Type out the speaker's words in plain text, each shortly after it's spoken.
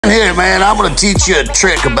Here, man, I'm gonna teach you a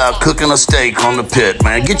trick about cooking a steak on the pit,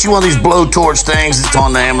 man. Get you one of these blowtorch things that's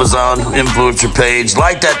on the Amazon influencer page.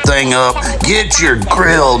 Light that thing up. Get your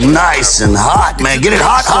grill nice and hot, man. Get it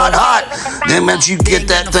hot, hot, hot. Then, once you get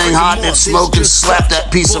that thing hot and it's smoking, slap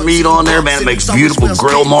that piece of meat on there, man. It makes beautiful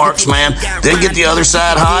grill marks, man. Then get the other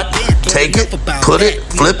side hot. Take it, put it,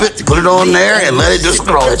 flip it, put it on there, and let it just look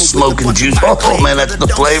at all that smoking juice. Oh, man, that's the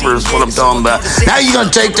flavor is what I'm talking about. Now you're gonna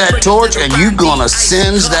take that torch and you're gonna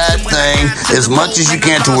singe that thing as much as you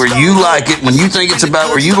can to where you like it. When you think it's about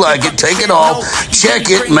where you like it, take it off, check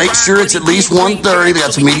it, make sure it's at least 130.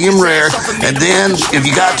 That's medium rare. And then if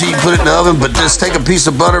you got to, you put it in the oven, but just take a piece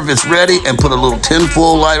of butter if it's ready and put a little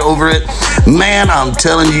tinfoil light over it. Man, I'm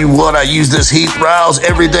telling you what, I use this Heath Rouse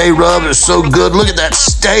everyday rub. It's so good. Look at that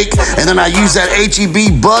steak. And then I use that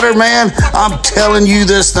HEB butter, man. I'm telling you,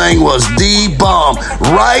 this thing was the bomb.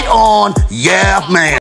 Right on. Yeah, man.